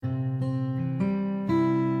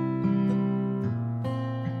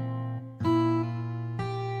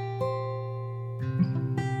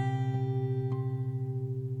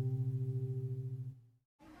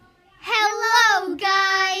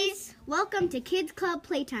Welcome to Kids Club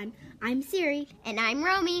Playtime. I'm Siri. And I'm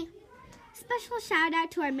Romy. Special shout out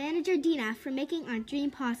to our manager Dina for making our dream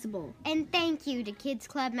possible. And thank you to Kids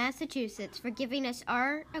Club Massachusetts for giving us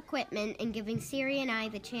our equipment and giving Siri and I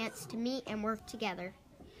the chance to meet and work together.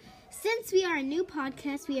 Since we are a new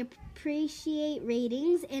podcast, we appreciate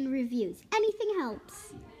ratings and reviews. Anything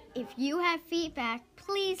helps. If you have feedback,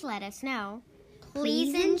 please let us know.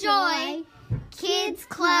 Please enjoy Kids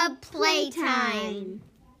Club Playtime.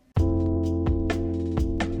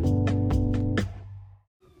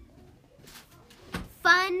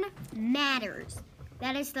 Fun matters.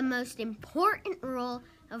 That is the most important rule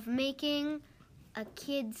of making a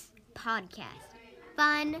kids podcast.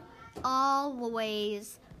 Fun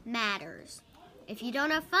always matters. If you don't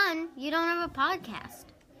have fun, you don't have a podcast.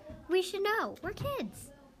 We should know. We're kids.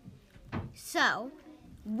 So,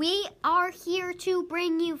 we are here to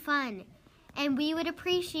bring you fun, and we would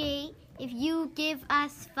appreciate if you give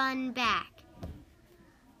us fun back.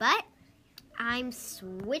 But I'm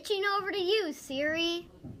switching over to you, Siri.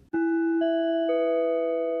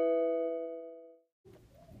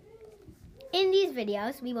 In these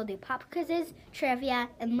videos, we will do pop quizzes, trivia,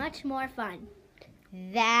 and much more fun.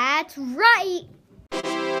 That's right!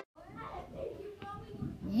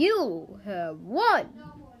 You have won!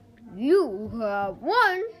 You have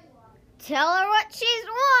won! Tell her what she's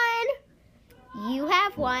won! You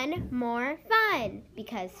have won more fun,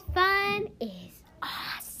 because fun is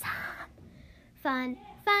awesome. Fun,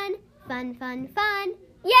 fun, fun, fun, fun.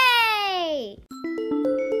 Yay!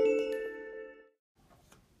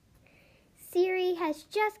 Siri has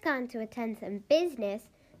just gone to attend some business,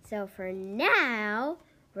 so for now,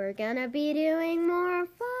 we're gonna be doing more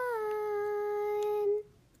fun.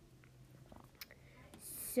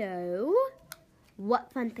 So,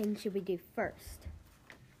 what fun thing should we do first?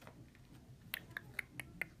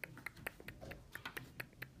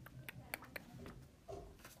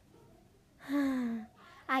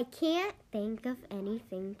 I can't think of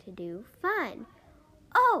anything to do fun.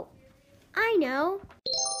 Oh, I know.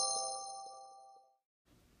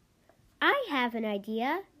 I have an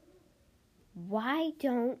idea. Why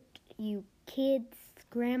don't you kids,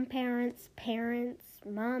 grandparents, parents,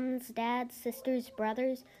 moms, dads, sisters,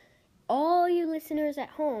 brothers, all you listeners at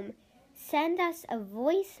home, send us a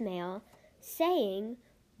voicemail saying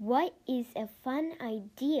what is a fun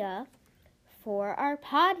idea for our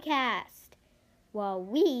podcast, while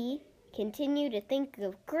we continue to think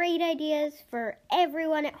of great ideas for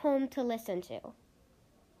everyone at home to listen to.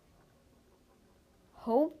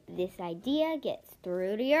 Hope this idea gets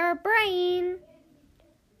through to your brain.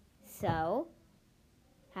 So,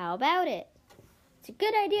 how about it? It's a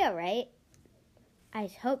good idea, right? I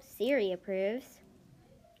hope Siri approves.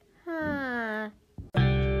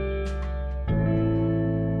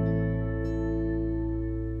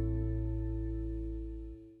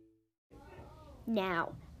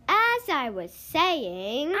 Now, as I was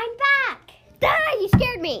saying... I'm back! Ah, you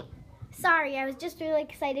scared me! Sorry, I was just really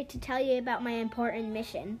excited to tell you about my important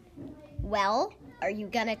mission. Well, are you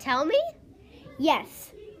gonna tell me?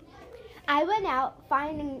 Yes. I went out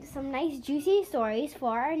finding some nice juicy stories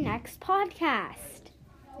for our next podcast.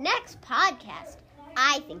 Next podcast?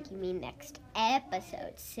 I think you mean next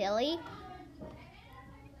episode, silly.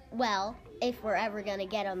 Well, if we're ever gonna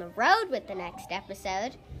get on the road with the next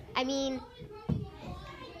episode, I mean,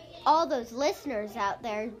 all those listeners out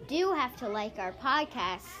there do have to like our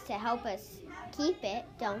podcast to help us keep it,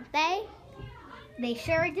 don't they? They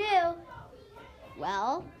sure do.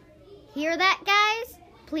 Well, hear that, guys?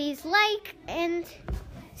 Please like and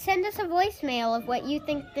send us a voicemail of what you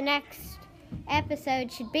think the next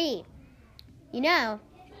episode should be. You know,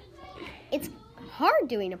 it's hard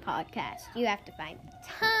doing a podcast. You have to find the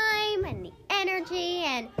time and the energy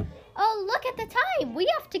and, oh, look at the time. We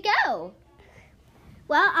have to go.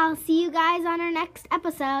 Well, I'll see you guys on our next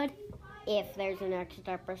episode. If there's a next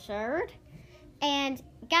episode. And,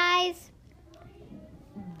 guys,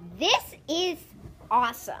 this is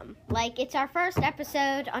awesome. Like, it's our first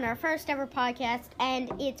episode on our first ever podcast,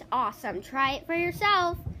 and it's awesome. Try it for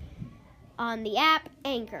yourself on the app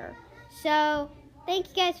Anchor. So, thank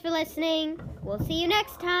you guys for listening. We'll see you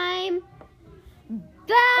next time.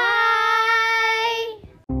 Bye!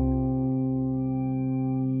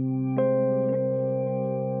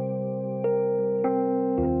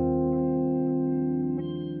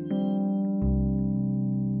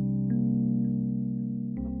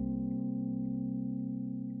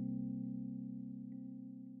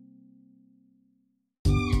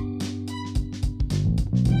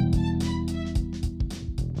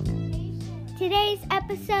 Today's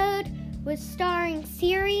episode was starring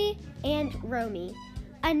Siri and Romy.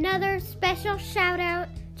 Another special shout out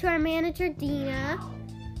to our manager, Dina.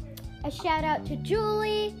 A shout out to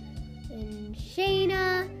Julie and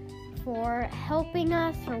Shayna for helping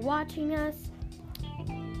us, for watching us.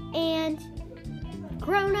 And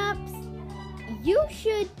grown-ups, you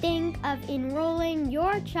should think of enrolling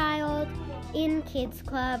your child in Kids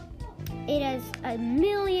Club. It has a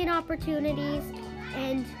million opportunities,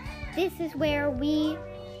 and this is where we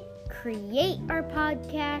create our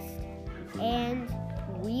podcast and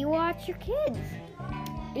we watch your kids.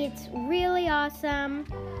 It's really awesome.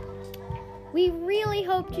 We really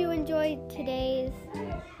hoped you enjoyed today's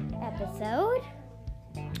episode.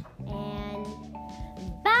 And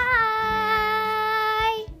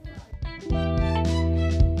bye!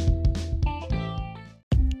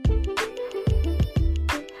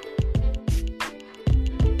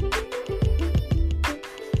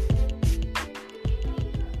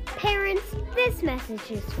 Parents, this message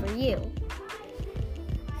is for you.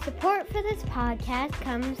 Support for this podcast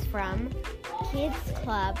comes from Kids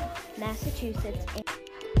Club, Massachusetts.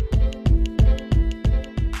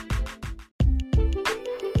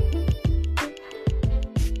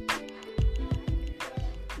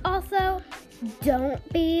 Also, don't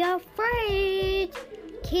be afraid.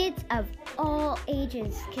 Kids of all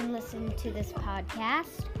ages can listen to this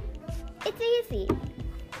podcast. It's easy.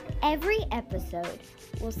 Every episode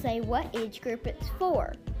will say what age group it's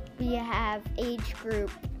for. We have age group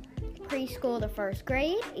preschool to first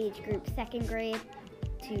grade, age group second grade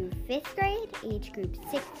to fifth grade, age group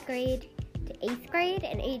sixth grade to eighth grade,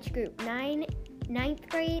 and age group ninth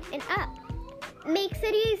grade and up. Makes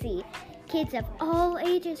it easy. Kids of all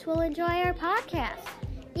ages will enjoy our podcast,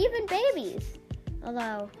 even babies.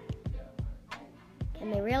 Although,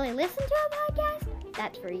 can they really listen to our podcast?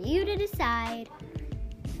 That's for you to decide.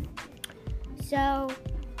 So,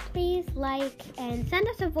 please like and send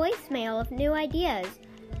us a voicemail of new ideas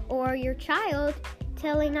or your child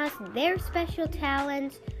telling us their special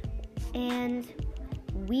talents, and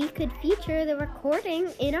we could feature the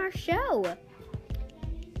recording in our show.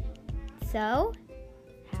 So,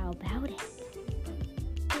 how about it?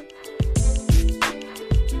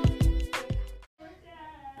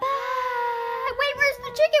 Bye! Wait, where's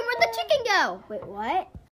the chicken? Where'd the chicken go? Wait, what?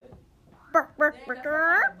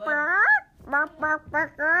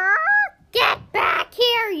 Get back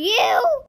here, you!